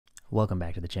Welcome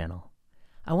back to the channel.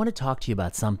 I want to talk to you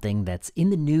about something that's in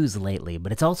the news lately,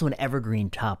 but it's also an evergreen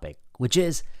topic, which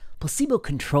is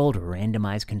placebo-controlled or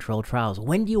randomized controlled trials.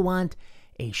 When do you want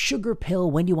a sugar pill?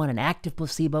 When do you want an active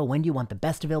placebo? When do you want the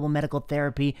best available medical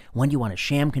therapy? When do you want a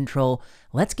sham control?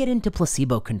 Let's get into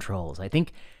placebo controls. I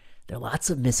think there are lots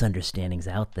of misunderstandings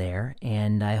out there,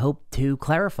 and I hope to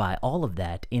clarify all of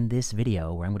that in this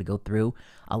video, where I'm going to go through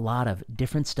a lot of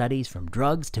different studies from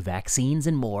drugs to vaccines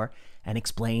and more, and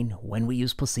explain when we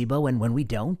use placebo and when we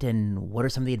don't, and what are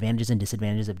some of the advantages and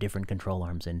disadvantages of different control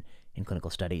arms in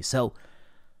clinical studies. So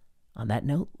on that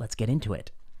note, let's get into it.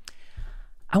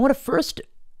 I want to first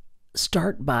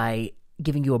start by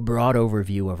giving you a broad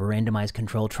overview of randomized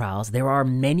controlled trials. There are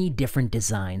many different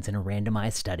designs in a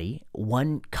randomized study.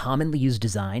 One commonly used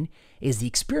design is the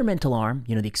experimental arm,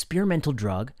 the experimental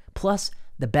drug, plus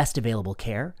the best available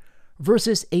care,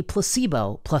 versus a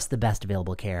placebo plus the best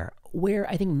available care, where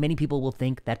I think many people will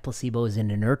think that placebo is an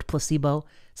inert placebo,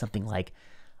 something like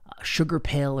a sugar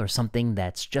pill or something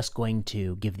that's just going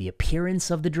to give the appearance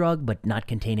of the drug but not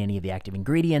contain any of the active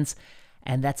ingredients,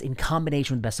 and that's in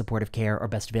combination with best supportive care or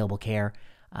best available care,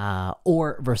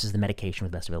 or versus the medication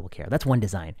with best available care. That's one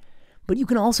design. But you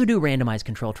can also do randomized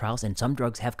controlled trials, and some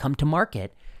drugs have come to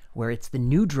market where it's the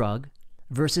new drug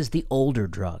versus the older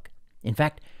drug. In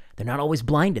fact, they're not always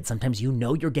blinded. Sometimes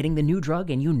you're getting the new drug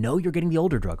and you're getting the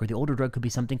older drug, or the older drug could be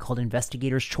something called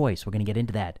investigator's choice. We're going to get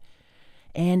into that.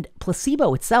 And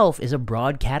placebo itself is a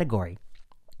broad category.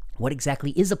 What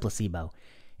exactly is a placebo?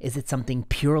 Is it something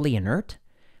purely inert,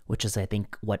 which is, I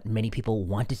think, what many people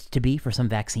want it to be for some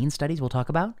vaccine studies we'll talk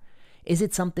about? Is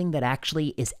it something that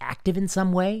actually is active in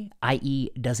some way, i.e.,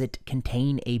 does it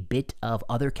contain a bit of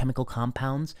other chemical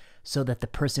compounds so that the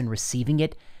person receiving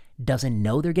it doesn't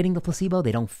know they're getting the placebo?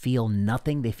 They don't feel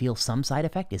nothing. They feel some side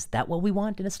effect. Is that what we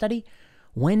want in a study?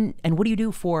 And what do you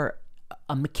do for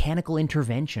a mechanical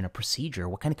intervention, a procedure?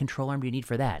 What kind of control arm do you need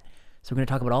for that? So we're going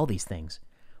to talk about all these things.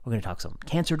 We're going to talk some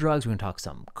cancer drugs. We're going to talk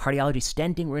some cardiology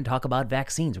stenting. We're going to talk about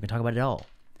vaccines. We're going to talk about it all.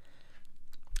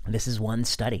 This is one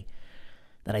study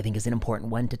that I think is an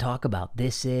important one to talk about.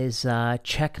 This is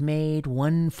Checkmate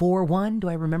 141. Do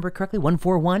I remember correctly?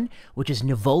 141, which is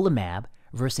nivolumab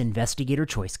versus investigator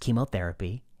choice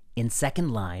chemotherapy in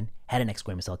second line head and neck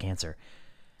squamous cell cancer.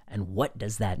 And what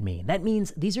does that mean? That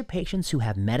means these are patients who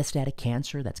have metastatic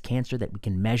cancer. That's cancer that we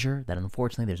can measure, that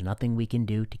unfortunately there's nothing we can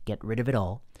do to get rid of it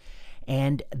all.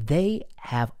 And they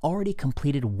have already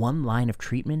completed one line of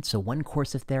treatment, so one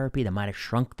course of therapy that might have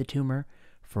shrunk the tumor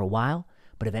for a while,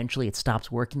 but eventually it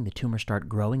stops working, the tumor starts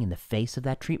growing in the face of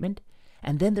that treatment,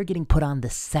 and then they're getting put on the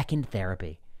second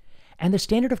therapy. And the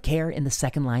standard of care in the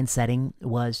second line setting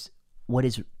was what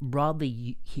is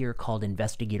broadly here called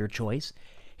investigator choice.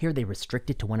 Here they restrict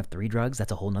it to one of three drugs.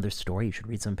 That's a whole nother story. You should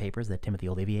read some papers that Timothy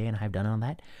Olivier and I have done on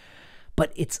that.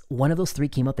 But it's one of those three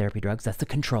chemotherapy drugs. That's the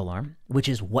control arm, which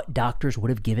is what doctors would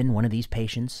have given one of these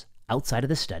patients outside of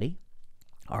the study,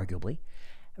 arguably,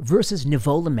 versus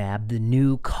nivolumab, the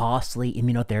new costly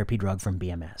immunotherapy drug from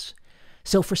BMS.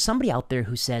 So for somebody out there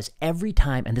who says every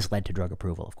time, and this led to drug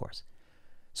approval, of course.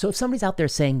 So if somebody's out there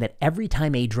saying that every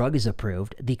time a drug is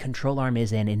approved, the control arm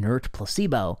is an inert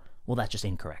placebo, well, that's just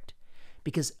incorrect.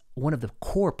 Because one of the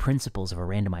core principles of a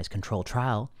randomized controlled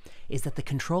trial is that the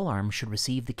control arm should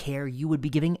receive the care you would be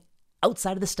giving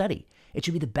outside of the study. It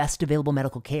should be the best available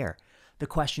medical care. The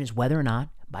question is whether or not,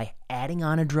 by adding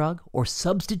on a drug or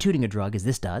substituting a drug, as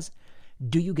this does,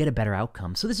 do you get a better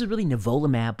outcome? So this is really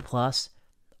nivolumab plus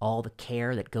all the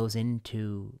care that goes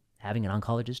into having an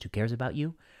oncologist who cares about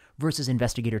you, versus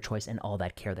investigator choice and all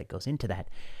that care that goes into that.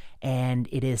 And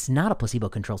it is not a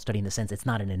placebo-controlled study in the sense it's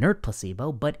not an inert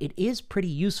placebo, but it is pretty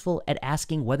useful at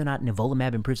asking whether or not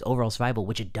nivolumab improves overall survival,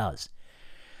 which it does.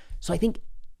 So I think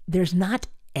there's not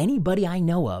anybody I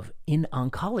know of in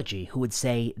oncology who would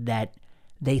say that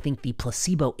they think the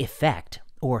placebo effect,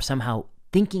 or somehow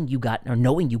thinking you got or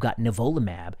knowing you got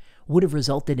nivolumab, would have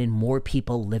resulted in more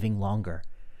people living longer.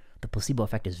 The placebo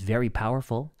effect is very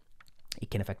powerful. It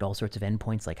can affect all sorts of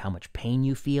endpoints, like how much pain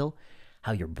you feel,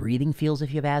 how your breathing feels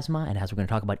if you have asthma, and as we're going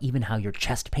to talk about, even how your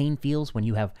chest pain feels when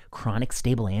you have chronic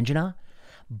stable angina.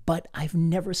 But I've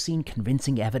never seen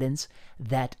convincing evidence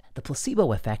that the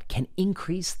placebo effect can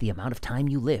increase the amount of time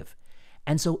you live.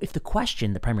 And so if the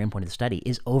question, the primary endpoint of the study,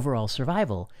 is overall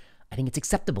survival, I think it's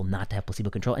acceptable not to have placebo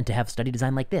control and to have a study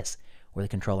design like this, where the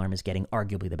control arm is getting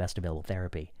arguably the best available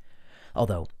therapy.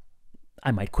 Although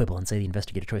I might quibble and say the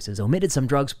investigator choice has omitted some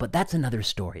drugs, but that's another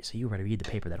story. So you better read the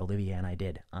paper that Olivia and I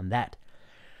did on that.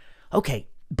 Okay,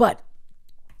 but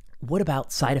what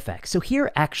about side effects? So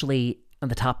here, actually,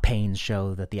 the top panes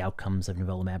show that the outcomes of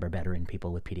nivolumab are better in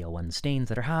people with PD-L1 stains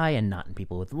that are high and not in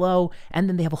people with low. And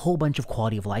then they have a whole bunch of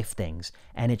quality of life things.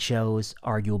 And it shows,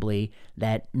 arguably,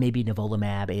 that maybe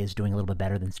nivolumab is doing a little bit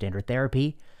better than standard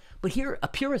therapy. But here, a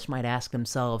purist might ask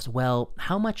themselves, well,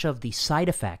 how much of the side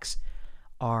effects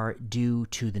are due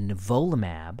to the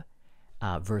nivolumab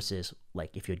versus,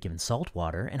 like, if you had given salt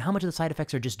water, and how much of the side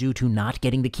effects are just due to not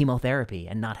getting the chemotherapy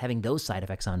and not having those side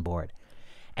effects on board?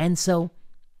 And so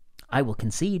I will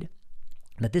concede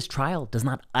that this trial does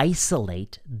not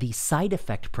isolate the side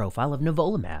effect profile of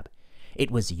nivolumab.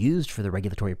 It was used for the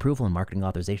regulatory approval and marketing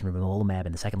authorization of nivolumab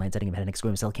in the second-line setting of head and neck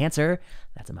squamous cell cancer.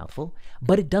 That's a mouthful.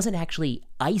 But it doesn't actually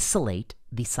isolate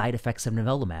the side effects of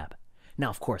nivolumab. Now,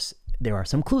 of course, there are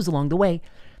some clues along the way,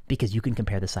 because you can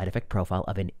compare the side effect profile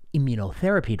of an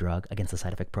immunotherapy drug against the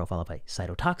side effect profile of a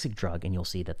cytotoxic drug, and you'll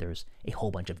see that there's a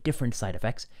whole bunch of different side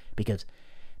effects, because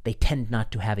they tend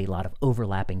not to have a lot of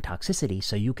overlapping toxicity,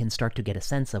 so you can start to get a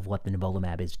sense of what the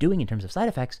nivolumab is doing in terms of side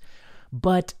effects.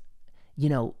 But, you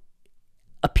know,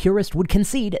 a purist would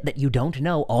concede that you don't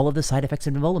know all of the side effects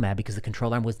of nivolumab because the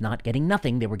control arm was not getting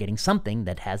nothing. They were getting something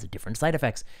that has different side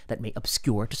effects that may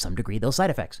obscure to some degree those side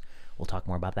effects. We'll talk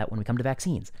more about that when we come to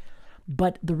vaccines.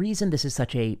 But the reason this is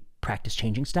such a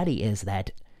practice-changing study is that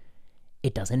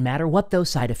it doesn't matter what those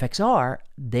side effects are.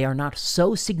 They are not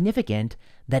so significant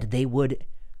that they would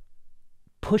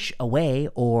push away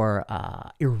or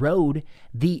erode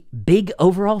the big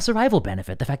overall survival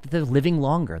benefit, the fact that they're living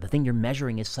longer. The thing you're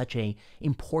measuring is such a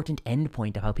important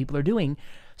endpoint of how people are doing.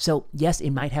 So yes, it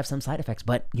might have some side effects,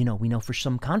 but we know for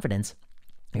some confidence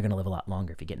you're going to live a lot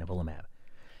longer if you get nivolumab.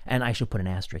 And I should put an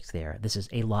asterisk there. This is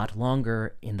a lot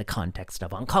longer in the context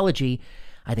of oncology.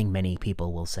 I think many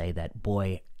people will say that,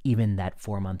 boy, even that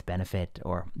 4-month benefit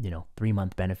or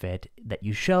 3-month benefit that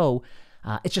you show,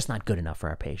 it's just not good enough for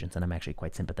our patients, and I'm actually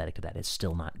quite sympathetic to that. It's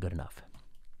still not good enough.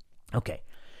 Okay.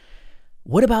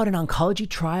 What about an oncology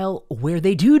trial where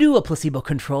they do a placebo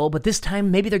control, but this time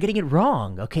maybe they're getting it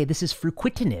wrong? Okay, this is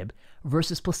fruquintinib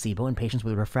versus placebo in patients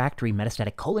with refractory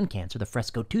metastatic colon cancer, the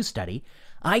FRESCO-2 study.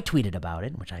 I tweeted about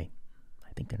it, which I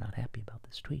think they're not happy about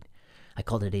this tweet. I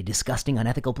called it a disgusting,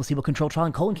 unethical placebo-controlled trial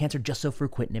in colon cancer just so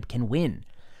fruquintinib can win.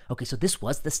 Okay, so this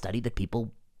was the study that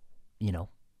people,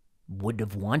 would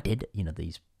have wanted,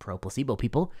 these pro-placebo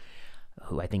people,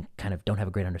 who I think kind of don't have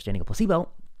a great understanding of placebo.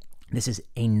 This is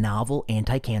a novel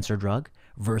anti-cancer drug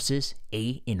versus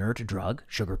a inert drug,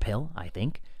 sugar pill, I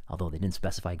think, although they didn't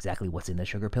specify exactly what's in the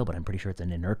sugar pill, but I'm pretty sure it's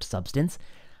an inert substance.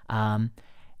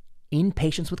 In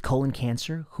patients with colon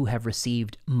cancer who have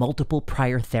received multiple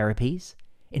prior therapies.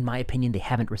 In my opinion, they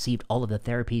haven't received all of the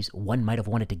therapies one might have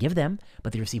wanted to give them,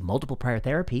 but they received multiple prior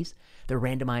therapies. They're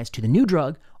randomized to the new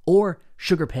drug or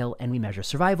sugar pill, and we measure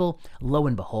survival. Lo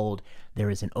and behold, there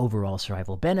is an overall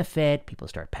survival benefit. People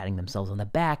start patting themselves on the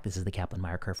back. This is the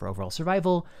Kaplan-Meier curve for overall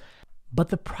survival. But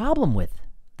the problem with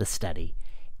the study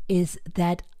is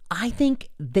that I think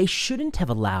they shouldn't have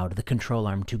allowed the control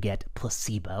arm to get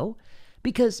placebo,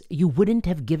 because you wouldn't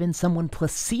have given someone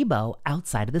placebo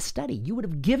outside of the study. You would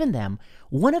have given them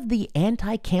one of the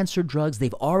anti-cancer drugs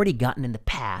they've already gotten in the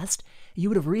past. You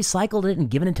would have recycled it and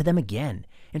given it to them again.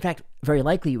 In fact, very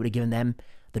likely you would have given them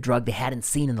the drug they hadn't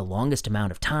seen in the longest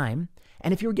amount of time.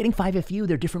 And if you were getting 5-FU,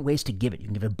 there are different ways to give it. You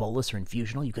can give it bolus or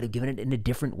infusional. You could have given it in a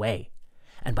different way.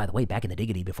 And by the way, back in the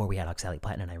diggity, before we had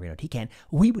oxaliplatin and irinotecan,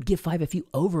 we would give 5-FU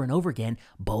over and over again,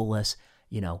 bolus,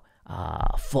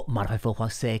 modified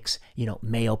FOLFOX6,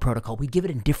 Mayo protocol. We'd give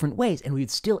it in different ways, and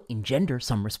we'd still engender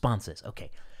some responses. Okay,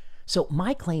 so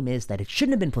my claim is that it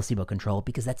shouldn't have been placebo-controlled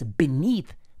because that's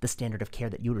beneath the standard of care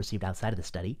that you would receive outside of the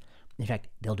study. In fact,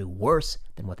 they'll do worse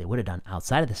than what they would have done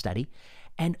outside of the study.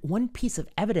 And one piece of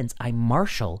evidence I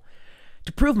marshal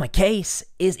to prove my case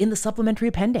is in the supplementary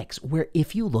appendix, where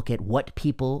if you look at what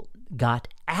people got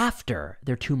after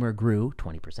their tumor grew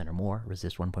 20% or more,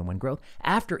 resist 1.1 growth,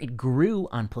 after it grew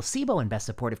on placebo and best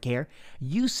supportive care,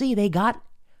 you see they got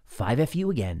 5-FU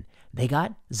again. They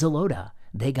got Xeloda.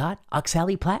 They got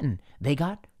oxaliplatin. They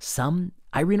got some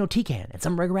irinotecan and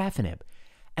some regorafenib.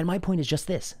 And my point is just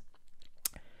this.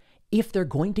 If they're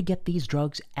going to get these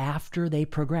drugs after they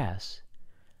progress,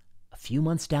 a few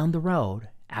months down the road,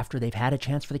 after they've had a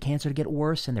chance for the cancer to get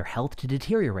worse and their health to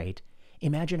deteriorate,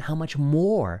 imagine how much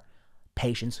more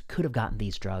patients could have gotten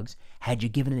these drugs had you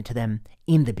given it to them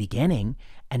in the beginning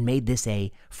and made this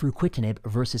a fruquintinib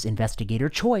versus investigator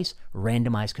choice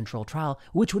randomized controlled trial,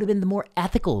 which would have been the more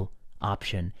ethical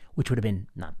option, which would have been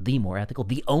not the more ethical,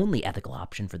 the only ethical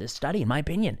option for this study, in my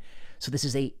opinion. So this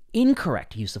is a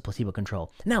incorrect use of placebo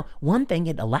control. Now, one thing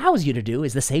it allows you to do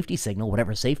is the safety signal,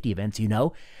 whatever safety events you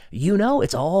know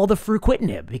it's all the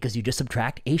fruquintinib because you just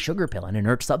subtract a sugar pill, an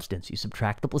inert substance. You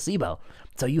subtract the placebo.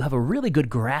 So you have a really good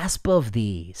grasp of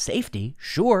the safety,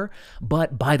 sure.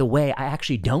 But by the way, I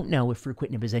actually don't know if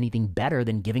fruquintinib is anything better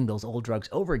than giving those old drugs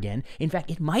over again. In fact,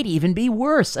 it might even be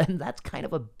worse. And that's kind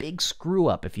of a big screw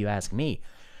up if you ask me.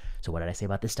 So what did I say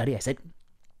about this study? I said,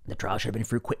 the trial should have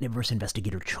been fruquintinib versus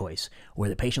investigator choice, where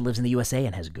the patient lives in the USA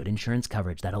and has good insurance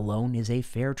coverage. That alone is a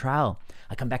fair trial.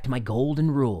 I come back to my golden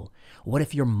rule. What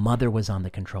if your mother was on the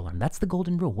control arm? That's the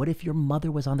golden rule. What if your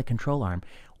mother was on the control arm?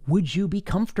 Would you be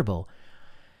comfortable?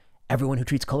 Everyone who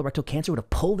treats colorectal cancer would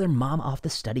have pulled their mom off the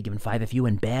study, given 5-FU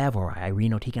and Bev, or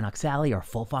irinotecan oxali, or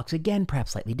Folfox again,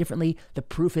 perhaps slightly differently. The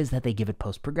proof is that they give it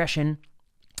post-progression.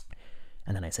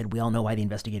 And then I said, we all know why the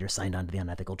investigators signed on to the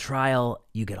unethical trial.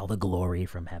 You get all the glory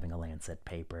from having a Lancet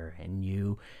paper, and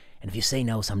if you say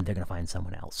no, they're going to find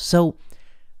someone else. So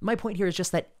my point here is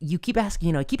just that you keep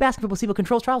asking for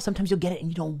placebo-controlled trials. Sometimes you'll get it, and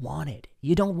you don't want it.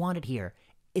 You don't want it here.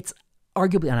 It's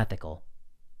arguably unethical.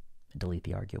 Delete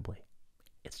the arguably.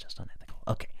 It's just unethical.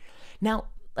 Okay. Now,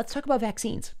 let's talk about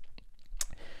vaccines.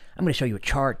 I'm going to show you a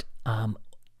chart.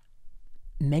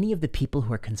 Many of the people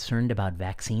who are concerned about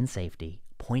vaccine safety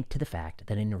point to the fact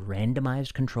that in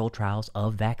randomized controlled trials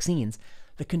of vaccines,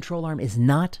 the control arm is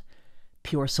not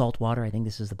pure salt water. I think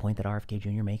this is the point that RFK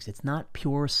Jr. makes. It's not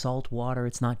pure salt water.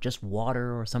 It's not just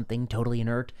water or something totally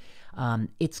inert.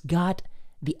 It's got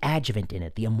the adjuvant in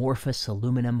it, the amorphous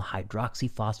aluminum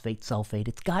hydroxyphosphate sulfate.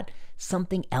 It's got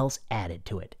something else added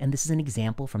to it. And this is an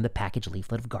example from the package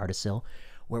leaflet of Gardasil,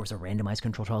 where it was a randomized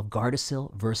control trial of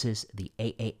Gardasil versus the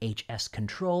AAHS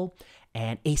control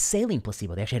and a saline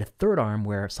placebo. They actually had a third arm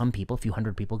where some people, a few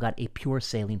hundred people, got a pure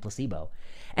saline placebo.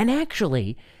 And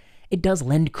actually, it does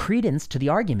lend credence to the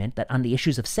argument that on the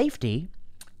issues of safety,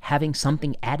 having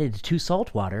something added to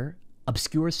salt water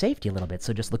obscures safety a little bit.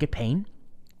 So just look at pain.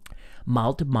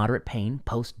 Mild to moderate pain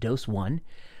post-dose 1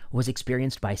 was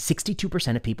experienced by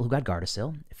 62% of people who got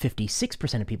Gardasil,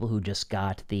 56% of people who just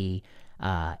got the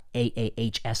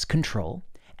AAHS control,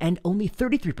 and only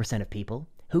 33% of people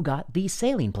who got the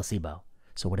saline placebo.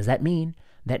 So what does that mean?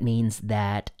 That means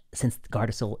that since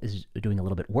Gardasil is doing a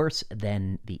little bit worse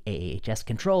than the AAHS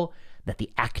control, that the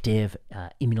active,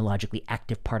 immunologically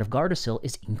active part of Gardasil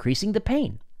is increasing the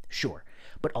pain. Sure.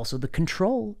 But also the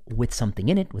control with something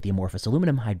in it, with the amorphous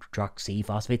aluminum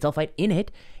hydroxyphosphate sulfite in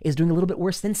it, is doing a little bit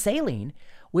worse than saline,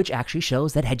 which actually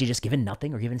shows that had you just given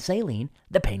nothing or given saline,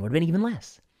 the pain would have been even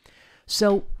less.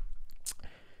 So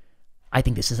I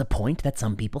think this is a point that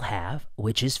some people have,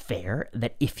 which is fair,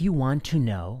 that if you want to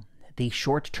know the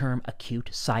short-term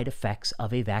acute side effects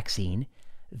of a vaccine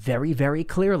very, very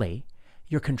clearly,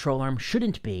 your control arm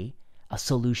shouldn't be a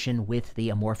solution with the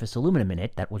amorphous aluminum in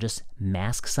it that will just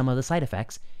mask some of the side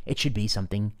effects. It should be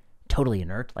something totally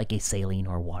inert, like a saline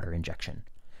or water injection.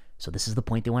 So this is the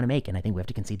point they want to make, and I think we have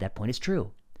to concede that point is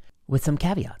true, with some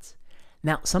caveats.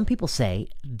 Now, some people say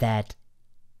that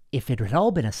if it had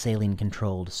all been a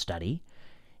saline-controlled study,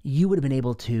 you would have been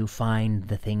able to find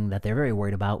the thing that they're very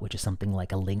worried about, which is something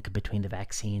like a link between the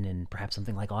vaccine and perhaps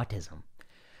something like autism.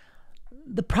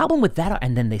 The problem with that,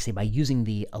 and then they say by using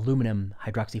the aluminum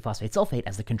hydroxyphosphate sulfate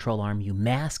as the control arm, you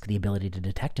mask the ability to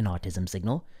detect an autism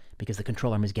signal because the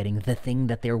control arm is getting the thing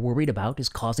that they're worried about is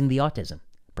causing the autism.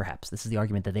 Perhaps this is the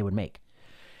argument that they would make.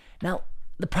 Now,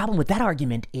 the problem with that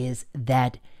argument is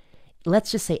that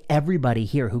let's just say everybody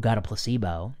here who got a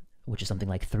placebo, which is something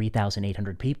like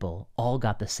 3,800 people, all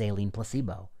got the saline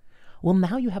placebo. Well,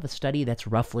 now you have a study that's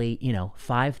roughly,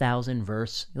 5,000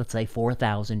 versus, let's say,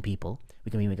 4,000 people. We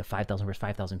can make a 5,000 versus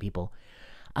 5,000 people.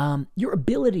 Your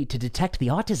ability to detect the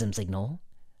autism signal,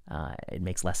 it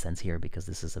makes less sense here because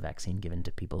this is a vaccine given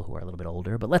to people who are a little bit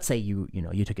older. But let's say you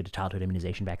took a childhood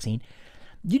immunization vaccine.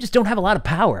 You just don't have a lot of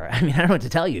power. I mean, I don't know what to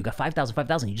tell you. You got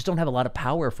 5,000. You just don't have a lot of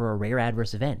power for a rare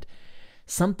adverse event.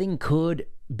 Something could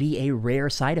be a rare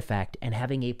side effect, and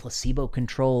having a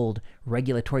placebo-controlled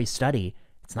regulatory study,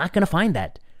 it's not going to find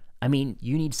that. I mean,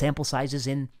 you need sample sizes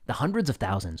in the hundreds of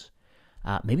thousands,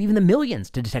 maybe even the millions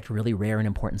to detect really rare and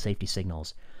important safety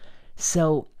signals.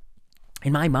 So,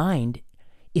 in my mind,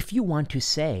 if you want to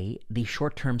say the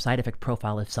short-term side effect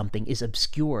profile of something is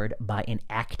obscured by an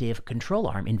active control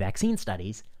arm in vaccine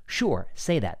studies, sure,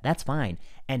 say that. That's fine.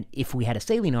 And if we had a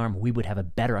saline arm, we would have a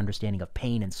better understanding of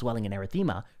pain and swelling and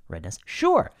erythema, redness.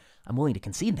 Sure, I'm willing to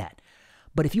concede that.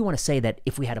 But if you want to say that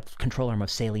if we had a control arm of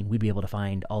saline, we'd be able to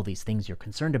find all these things you're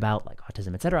concerned about, like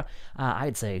autism, etc.,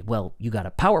 I'd say, well, you got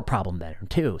a power problem there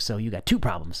too. So you got two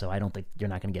problems. So I don't think you're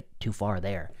not going to get too far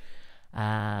there.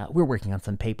 We're working on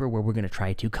some paper where we're going to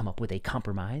try to come up with a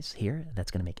compromise here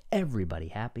that's going to make everybody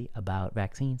happy about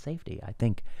vaccine safety, I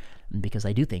think, because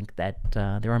I do think that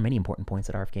there are many important points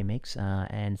that RFK makes,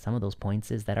 and some of those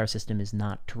points is that our system is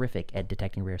not terrific at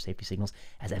detecting rare safety signals,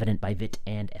 as evident by VIT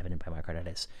and evident by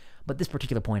myocarditis. But this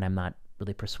particular point, I'm not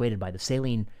really persuaded by. The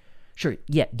saline. Sure,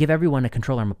 yeah, give everyone a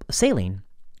control arm of saline.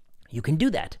 You can do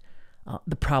that.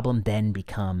 The problem then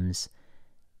becomes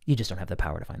you just don't have the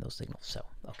power to find those signals. So,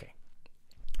 okay.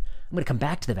 I'm going to come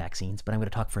back to the vaccines, but I'm going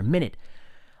to talk for a minute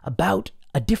about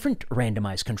a different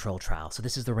randomized control trial. So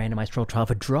this is the randomized control trial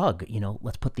of a drug.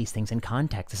 Let's put these things in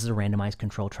context. This is a randomized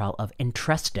control trial of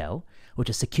Entresto, which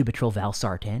is sacubitril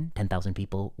valsartan. 10,000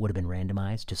 people would have been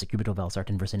randomized to sacubitril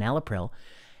valsartan versus enalapril.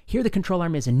 Here the control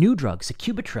arm is a new drug,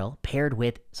 sacubitril, paired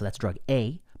with, so that's drug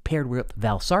A, paired with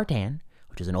valsartan,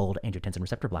 which is an old angiotensin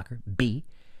receptor blocker, B,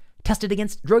 tested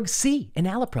against drug C,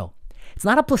 enalapril. It's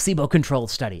not a placebo-controlled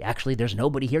study. Actually, there's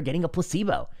nobody here getting a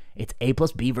placebo. It's A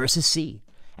plus B versus C.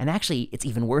 And actually, it's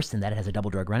even worse than that. It has a double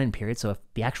drug run-in period. So if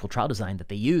the actual trial design that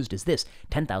they used is this,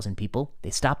 10,000 people, they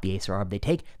stop the ACE or ARB they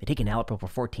take enalapril for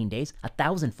 14 days,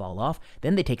 1,000 fall off,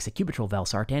 then they take sacubitril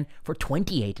valsartan for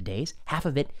 28 days, half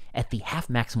of it at the half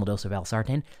maximal dose of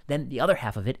valsartan, then the other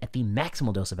half of it at the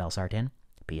maximal dose of valsartan.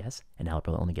 P.S.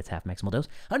 enalapril only gets half maximal dose.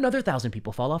 Another 1,000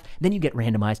 people fall off. Then you get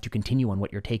randomized to continue on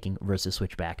what you're taking versus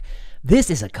switch back. This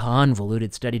is a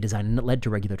convoluted study design, and it led to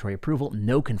regulatory approval,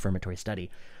 no confirmatory study.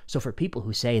 So for people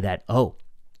who say that,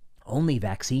 only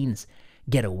vaccines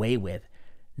get away with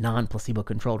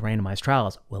non-placebo-controlled randomized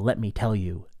trials, well, let me tell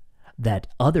you that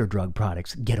other drug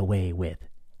products get away with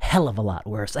hell of a lot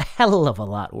worse.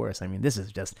 I mean, this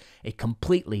is just a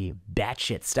completely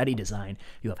batshit study design.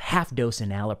 You have half-dose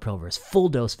enalapril versus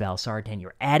full-dose valsartan.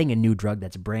 You're adding a new drug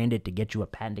that's branded to get you a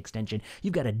patent extension.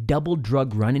 You've got a double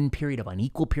drug run-in period of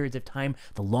unequal periods of time.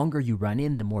 The longer you run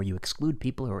in, the more you exclude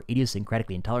people who are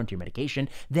idiosyncratically intolerant to your medication.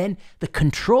 Then the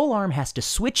control arm has to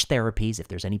switch therapies. If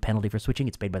there's any penalty for switching,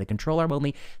 it's paid by the control arm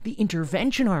only. The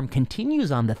intervention arm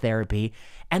continues on the therapy,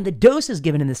 and the doses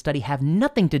given in this study have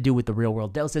nothing to do with the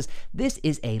real-world doses. This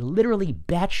is a literally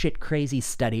batshit crazy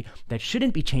study that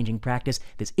shouldn't be changing practice.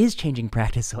 This is changing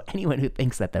practice, so anyone who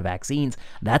thinks that the vaccines,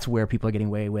 that's where people are getting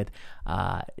away with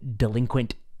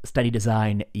delinquent study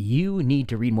design, you need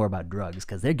to read more about drugs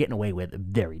because they're getting away with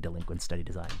very delinquent study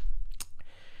design.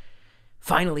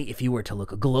 Finally, if you were to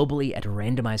look globally at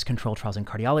randomized control trials in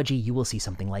cardiology, you will see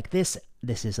something like this.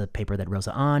 This is a paper that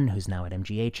Rosa Ahn, who's now at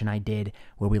MGH, and I did,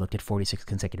 where we looked at 46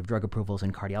 consecutive drug approvals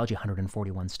in cardiology,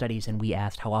 141 studies, and we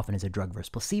asked how often is a drug versus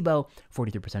placebo.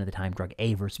 43% of the time, drug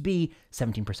A versus B,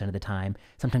 17% of the time.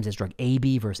 Sometimes it's drug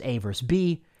AB versus A versus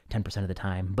B, 10% of the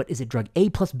time. But is it drug A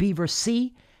plus B versus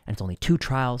C? And it's only 2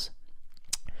 trials.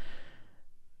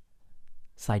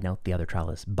 Side note, the other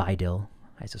trial is Bidil,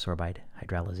 isosorbide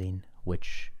hydralazine,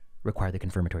 which require the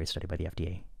confirmatory study by the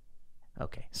FDA.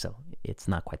 Okay, so it's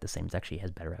not quite the same. It actually has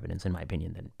better evidence, in my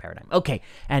opinion, than Paradigm. Okay,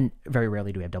 and very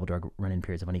rarely do we have double drug run-in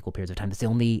periods of unequal periods of time. That's the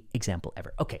only example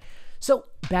ever. Okay, so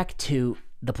back to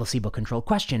the placebo-controlled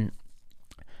question.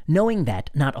 Knowing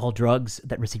that not all drugs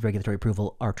that receive regulatory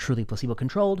approval are truly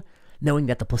placebo-controlled, knowing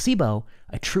that the placebo,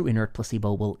 a true inert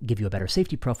placebo, will give you a better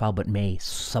safety profile but may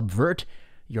subvert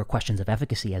your questions of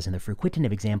efficacy, as in the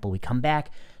fruquintinib example, we come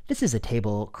back. This is a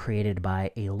table created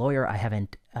by a lawyer. I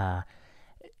haven't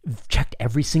checked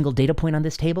every single data point on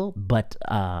this table, but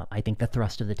I think the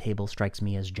thrust of the table strikes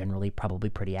me as generally probably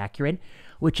pretty accurate,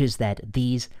 which is that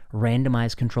these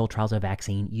randomized controlled trials of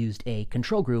vaccine used a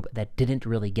control group that didn't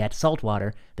really get salt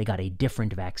water. They got a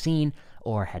different vaccine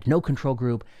or had no control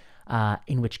group,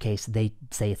 in which case they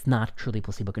say it's not truly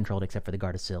placebo-controlled except for the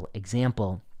Gardasil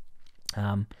example.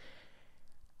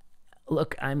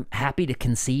 Look, I'm happy to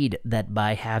concede that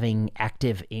by having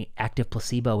active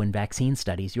placebo in vaccine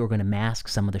studies, you're going to mask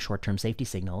some of the short-term safety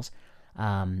signals.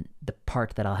 The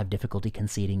part that I'll have difficulty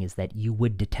conceding is that you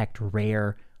would detect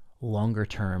rare,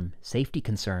 longer-term safety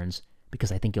concerns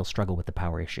because I think you'll struggle with the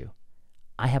power issue.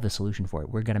 I have a solution for it.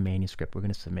 We're going to manuscript. We're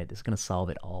going to submit. This is going to solve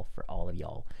it all for all of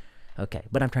y'all. Okay,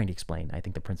 but I'm trying to explain, I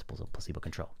think, the principles of placebo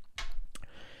control.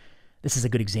 This is a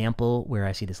good example where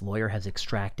I see this lawyer has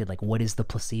extracted, like, what is the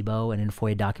placebo? And in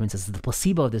FOIA documents, this is the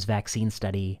placebo of this vaccine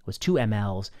study was 2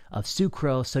 mLs of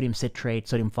sucrose, sodium citrate,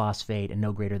 sodium phosphate, and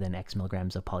no greater than X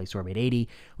milligrams of polysorbate 80,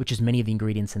 which is many of the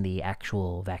ingredients in the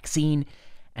actual vaccine.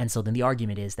 And so then the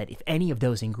argument is that if any of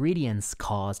those ingredients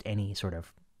caused any sort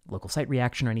of local site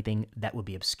reaction or anything, that would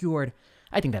be obscured.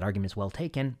 I think that argument is well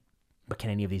taken. But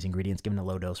can any of these ingredients given a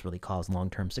low dose really cause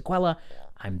long-term sequela?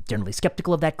 I'm generally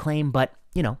skeptical of that claim, but,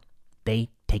 you know,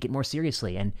 they take it more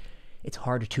seriously, and it's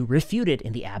hard to refute it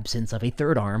in the absence of a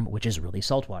third arm, which is really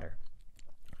salt water.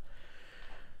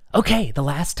 Okay, the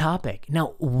last topic.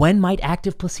 Now, when might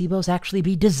active placebos actually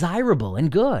be desirable and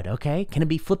good? Okay, can it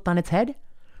be flipped on its head?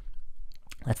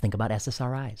 Let's think about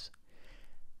SSRIs.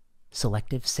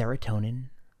 Selective serotonin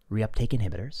reuptake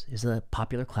inhibitors is a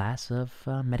popular class of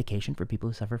medication for people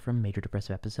who suffer from major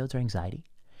depressive episodes or anxiety.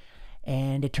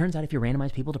 And it turns out if you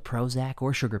randomize people to Prozac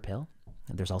or sugar pill,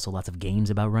 and there's also lots of games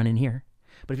about running here,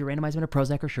 but if you randomize them to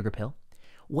Prozac or sugar pill,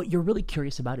 what you're really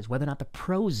curious about is whether or not the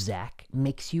Prozac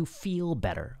makes you feel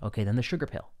better, okay, than the sugar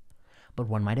pill. But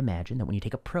one might imagine that when you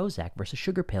take a Prozac versus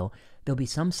sugar pill, there'll be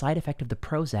some side effect of the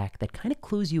Prozac that kind of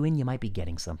clues you in you might be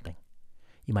getting something.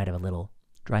 You might have a little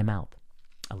dry mouth,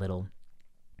 a little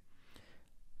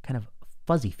kind of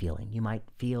fuzzy feeling. You might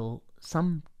feel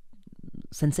some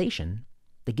sensation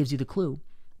that gives you the clue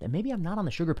that maybe I'm not on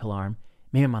the sugar pill arm,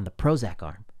 maybe I'm on the Prozac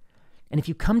arm. And if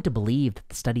you come to believe that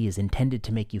the study is intended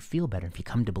to make you feel better, if you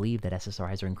come to believe that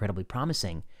SSRIs are incredibly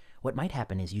promising, what might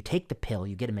happen is you take the pill,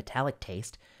 you get a metallic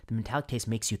taste, the metallic taste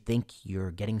makes you think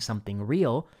you're getting something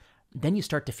real, then you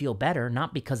start to feel better,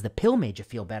 not because the pill made you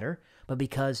feel better, but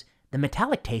because the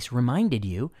metallic taste reminded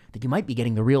you that you might be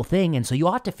getting the real thing, and so you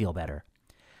ought to feel better.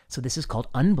 So this is called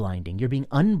unblinding. You're being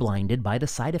unblinded by the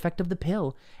side effect of the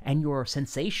pill, and your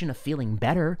sensation of feeling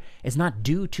better is not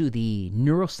due to the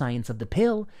neuroscience of the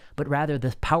pill, but rather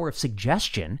the power of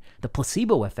suggestion, the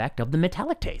placebo effect of the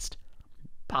metallic taste.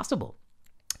 Possible.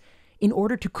 In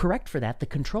order to correct for that, the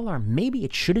control arm, maybe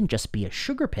it shouldn't just be a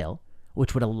sugar pill,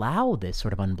 which would allow this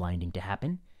sort of unblinding to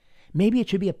happen. Maybe it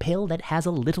should be a pill that has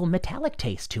a little metallic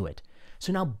taste to it.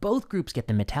 So now both groups get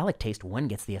the metallic taste. One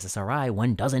gets the SSRI,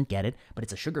 one doesn't get it, but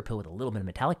it's a sugar pill with a little bit of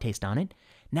metallic taste on it.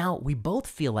 Now we both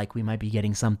feel like we might be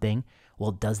getting something.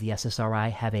 Well, does the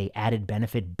SSRI have a added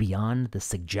benefit beyond the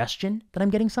suggestion that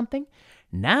I'm getting something?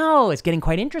 Now it's getting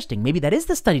quite interesting. Maybe that is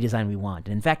the study design we want.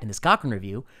 And in fact, in this Cochrane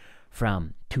review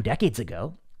from 2 decades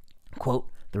ago,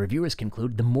 quote, the reviewers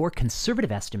conclude the more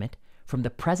conservative estimate from the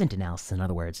present analysis, in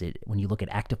other words, when you look at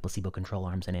active placebo control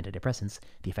arms and antidepressants,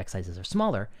 the effect sizes are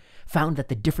smaller, found that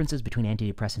the differences between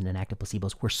antidepressant and active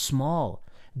placebos were small.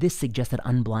 This suggests that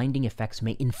unblinding effects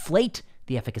may inflate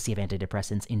the efficacy of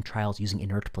antidepressants in trials using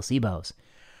inert placebos.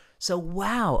 So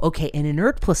wow, okay, an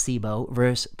inert placebo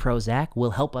versus Prozac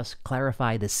will help us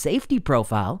clarify the safety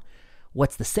profile.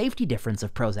 What's the safety difference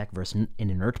of Prozac versus an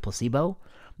inert placebo?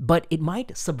 But it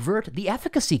might subvert the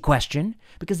efficacy question,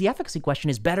 because the efficacy question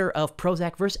is better of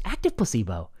Prozac versus active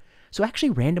placebo. So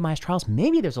actually randomized trials,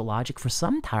 maybe there's a logic for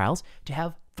some trials to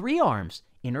have 3 arms,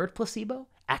 inert placebo,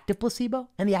 active placebo,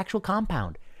 and the actual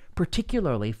compound,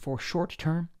 particularly for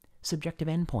short-term subjective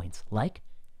endpoints like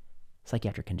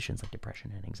psychiatric conditions like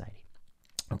depression and anxiety.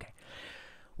 Okay.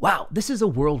 Wow, this is a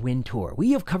whirlwind tour.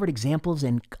 We have covered examples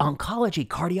in oncology,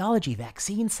 cardiology,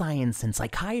 vaccine science, and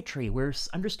psychiatry. We're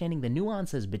understanding the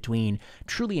nuances between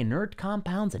truly inert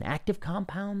compounds and active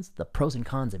compounds, the pros and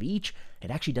cons of each.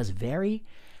 It actually does vary.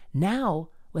 Now,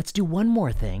 let's do one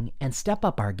more thing and step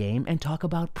up our game and talk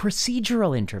about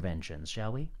procedural interventions,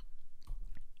 shall we?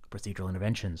 Procedural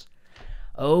interventions.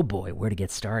 Oh boy, where to get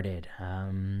started?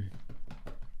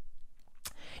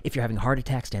 If you're having a heart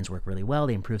attack, stents work really well.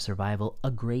 They improve survival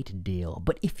a great deal.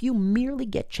 But if you merely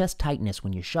get chest tightness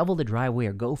when you shovel the driveway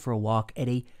or go for a walk at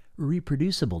a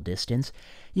reproducible distance,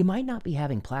 you might not be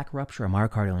having plaque rupture or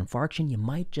myocardial infarction. You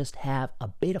might just have a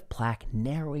bit of plaque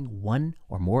narrowing one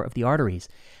or more of the arteries.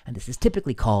 And this is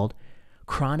typically called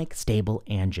chronic stable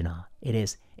angina. It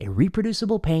is a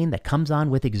reproducible pain that comes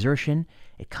on with exertion.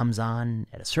 It comes on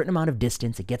at a certain amount of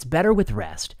distance. It gets better with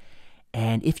rest.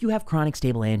 And if you have chronic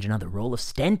stable angina, the role of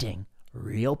stenting,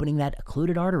 reopening that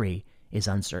occluded artery, is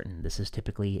uncertain. This is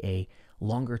typically a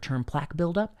longer-term plaque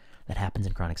buildup that happens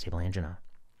in chronic stable angina.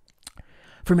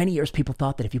 For many years, people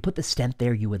thought that if you put the stent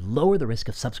there, you would lower the risk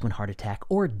of subsequent heart attack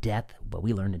or death. But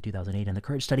we learned in 2008 in the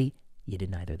COURAGE study, you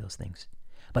did neither of those things.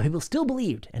 But people still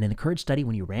believed, and in the COURAGE study,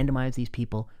 when you randomize these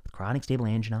people with chronic stable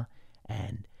angina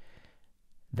and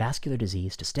vascular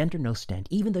disease to stent or no stent,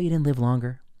 even though you didn't live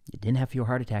longer, you didn't have fewer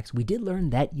heart attacks, we did learn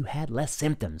that you had less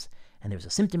symptoms. And there was a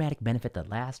symptomatic benefit that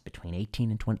lasts between 18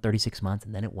 and 36 months,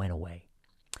 and then it went away.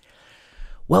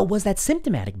 Well, was that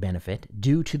symptomatic benefit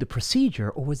due to the procedure,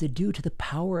 or was it due to the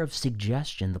power of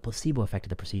suggestion, the placebo effect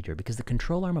of the procedure? Because the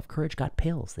control arm of COURAGE got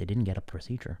pills. They didn't get a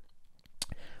procedure.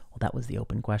 Well, that was the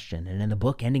open question. And in the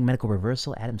book, Ending Medical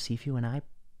Reversal, Adam Seafew and I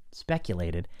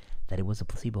speculated that it was a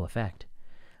placebo effect.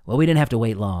 Well, we didn't have to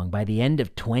wait long. By the end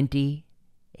of 2017,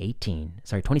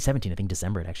 I think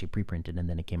December, it actually pre-printed, and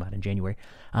then it came out in January.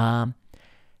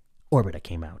 Orbita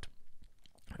came out.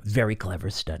 Very clever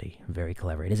study, very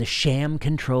clever. It is a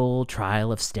sham-controlled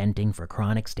trial of stenting for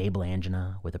chronic stable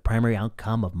angina with a primary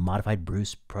outcome of modified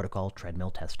Bruce protocol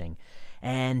treadmill testing.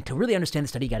 And to really understand the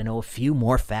study, you got to know a few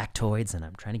more factoids, and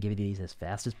I'm trying to give you these as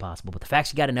fast as possible. But the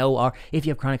facts you got to know are, if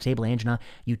you have chronic stable angina,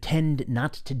 you tend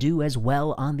not to do as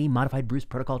well on the modified Bruce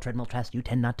protocol treadmill test. You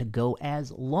tend not to go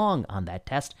as long on that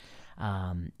test.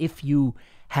 If you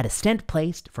had a stent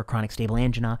placed for chronic stable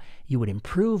angina, you would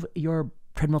improve your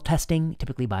treadmill testing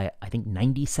typically by, I think,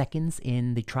 90 seconds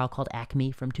in the trial called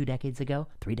ACME from 3 decades ago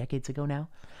now.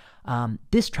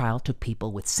 This trial took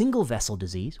people with single vessel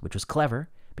disease, which was clever,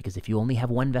 because if you only have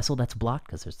one vessel that's blocked,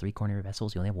 because there's 3 coronary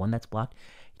vessels, you only have one that's blocked,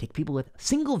 you take people with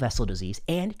single vessel disease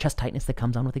and chest tightness that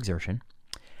comes on with exertion,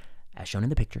 as shown in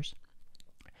the pictures,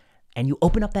 and you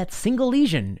open up that single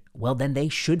lesion, well, then they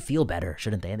should feel better,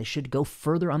 shouldn't they? And they should go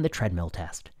further on the treadmill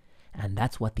test. And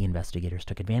that's what the investigators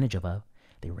took advantage of.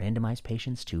 They randomized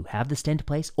patients to have the stent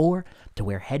placed or to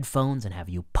wear headphones and have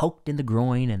you poked in the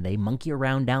groin, and they monkey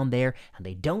around down there, and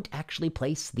they don't actually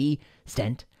place the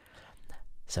stent.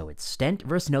 So it's stent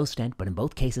versus no stent, but in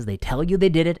both cases, they tell you they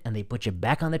did it, and they put you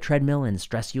back on the treadmill and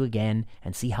stress you again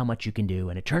and see how much you can do.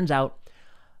 And it turns out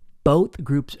both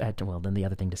groups, well, then the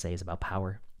other thing to say is about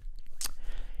power.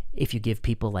 If you give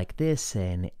people like this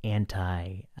an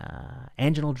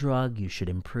anti-anginal drug, you should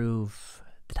improve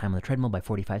the time on the treadmill by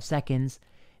 45 seconds.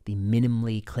 The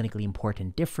minimally clinically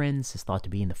important difference is thought to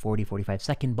be in the 40-45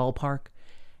 second ballpark,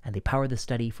 and they power the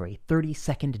study for a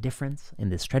 30-second difference in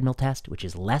this treadmill test, which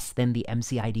is less than the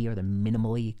MCID, or the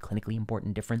minimally clinically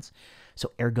important difference.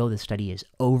 So ergo, the study is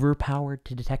overpowered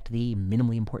to detect the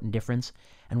minimally important difference.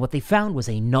 And what they found was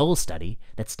a null study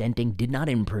that stenting did not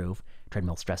improve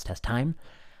treadmill stress test time.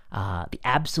 The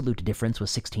absolute difference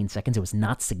was 16 seconds. It was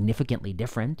not significantly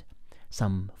different.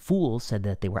 Some fools said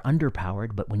that they were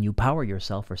underpowered, but when you power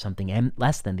yourself for something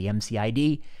less than the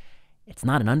MCID, it's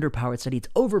not an underpowered study, it's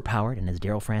overpowered. And as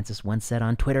Daryl Francis once said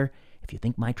on Twitter, if you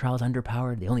think my trial is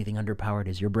underpowered, the only thing underpowered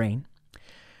is your brain.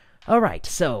 All right,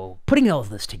 so putting all of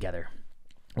this together,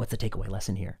 what's the takeaway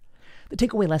lesson here? The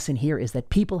takeaway lesson here is that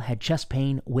people had chest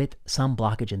pain with some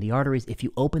blockage in the arteries. If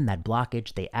you open that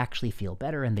blockage, they actually feel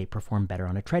better and they perform better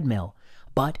on a treadmill.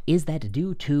 But is that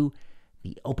due to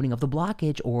the opening of the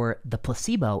blockage or the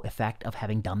placebo effect of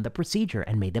having done the procedure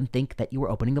and made them think that you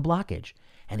were opening the blockage?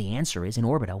 And the answer is, in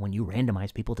Orbita, when you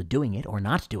randomize people to doing it or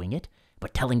not doing it,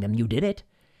 but telling them you did it,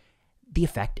 the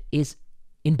effect is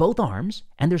in both arms,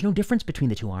 and there's no difference between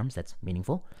the 2 arms that's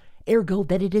meaningful, ergo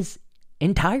that it is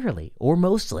entirely or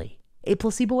mostly a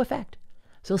placebo effect.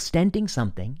 So stenting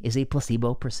something is a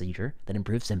placebo procedure that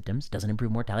improves symptoms, doesn't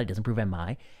improve mortality, doesn't improve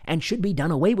MI, and should be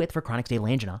done away with for chronic stable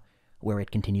angina, where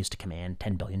it continues to command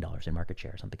 $10 billion in market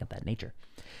share, something of that nature.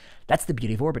 That's the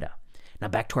beauty of Orbita. Now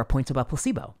back to our points about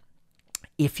placebo.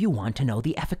 If you want to know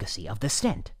the efficacy of the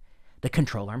stent, the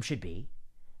control arm should be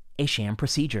a sham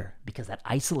procedure, because that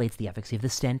isolates the efficacy of the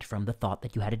stent from the thought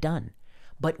that you had it done.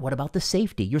 But what about the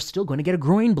safety? You're still going to get a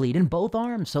groin bleed in both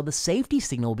arms, so the safety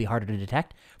signal will be harder to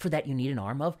detect. For that, you need an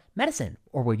arm of medicine,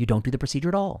 or where you don't do the procedure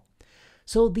at all.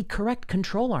 So the correct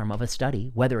control arm of a study,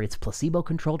 whether it's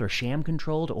placebo-controlled or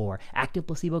sham-controlled or active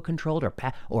placebo-controlled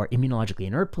or immunologically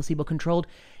inert placebo-controlled,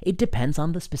 it depends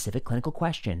on the specific clinical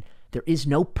question. There is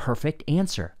no perfect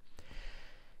answer.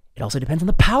 It also depends on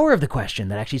the power of the question.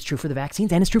 That actually is true for the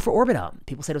vaccines, and it's true for Orbita.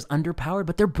 People said it was underpowered,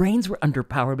 but their brains were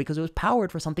underpowered because it was powered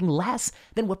for something less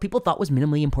than what people thought was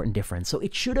minimally important difference. So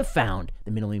it should have found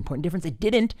the minimally important difference. It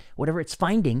didn't. Whatever it's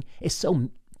finding is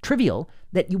so trivial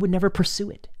that you would never pursue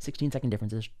it. 16-second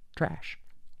difference is trash.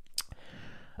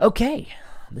 Okay,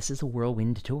 this is a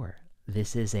whirlwind tour.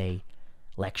 This is a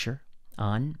lecture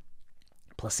on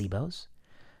placebos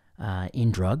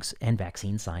in drugs and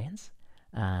vaccine science.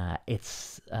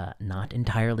 It's not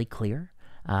entirely clear.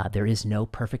 There is no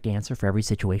perfect answer for every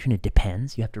situation. It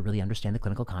depends. You have to really understand the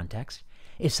clinical context.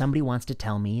 If somebody wants to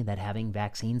tell me that having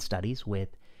vaccine studies with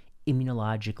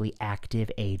immunologically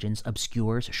active agents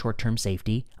obscures short-term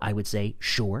safety, I would say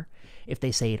sure. If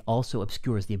they say it also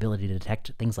obscures the ability to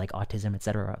detect things like autism,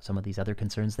 etc., some of these other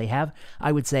concerns they have,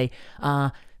 I would say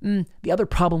the other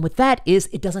problem with that is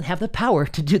it doesn't have the power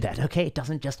to do that, okay? It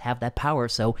doesn't just have that power,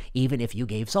 so even if you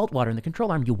gave salt water in the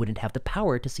control arm, you wouldn't have the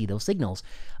power to see those signals.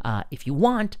 If you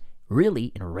want,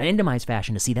 really, in a randomized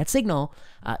fashion to see that signal,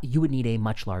 you would need a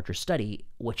much larger study.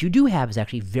 What you do have is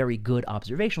actually very good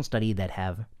observational study that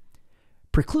have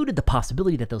precluded the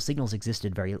possibility that those signals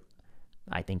existed very,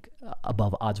 I think,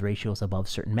 above odds ratios, above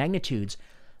certain magnitudes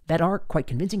that are quite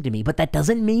convincing to me. But that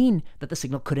doesn't mean that the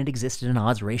signal couldn't exist in an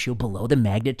odds ratio below the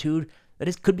magnitude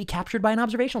that could be captured by an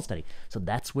observational study. So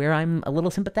that's where I'm a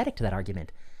little sympathetic to that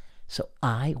argument. So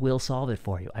I will solve it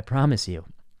for you. I promise you.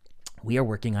 We are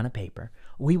working on a paper.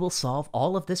 We will solve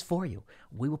all of this for you.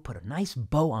 We will put a nice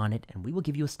bow on it, and we will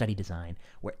give you a study design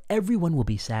where everyone will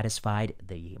be satisfied,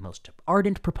 the most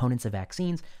ardent proponents of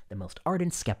vaccines, the most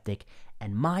ardent skeptic,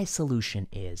 and my solution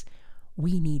is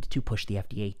we need to push the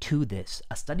FDA to this,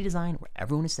 a study design where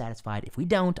everyone is satisfied. If we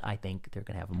don't, I think they're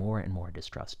going to have more and more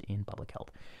distrust in public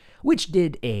health, which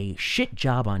did a shit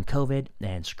job on COVID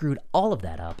and screwed all of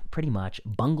that up, pretty much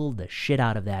bungled the shit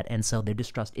out of that, and so their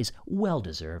distrust is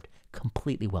well-deserved,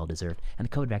 completely well-deserved. And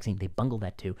the COVID vaccine, they bungled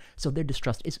that too, so their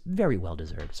distrust is very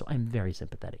well-deserved, so I'm very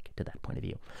sympathetic to that point of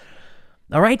view.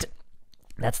 All right,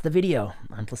 that's the video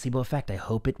on placebo effect. I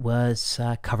hope it was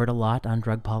covered a lot on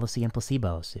drug policy and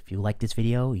placebos. If you like this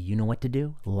video, you know what to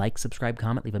do. Like, subscribe,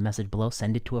 comment, leave a message below,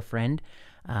 send it to a friend.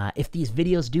 If these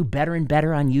videos do better and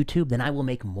better on YouTube, then I will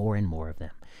make more and more of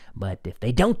them. But if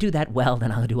they don't do that well,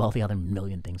 then I'll do all the other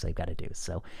million things I've got to do.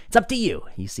 So it's up to you.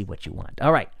 You see what you want.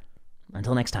 All right.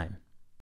 Until next time.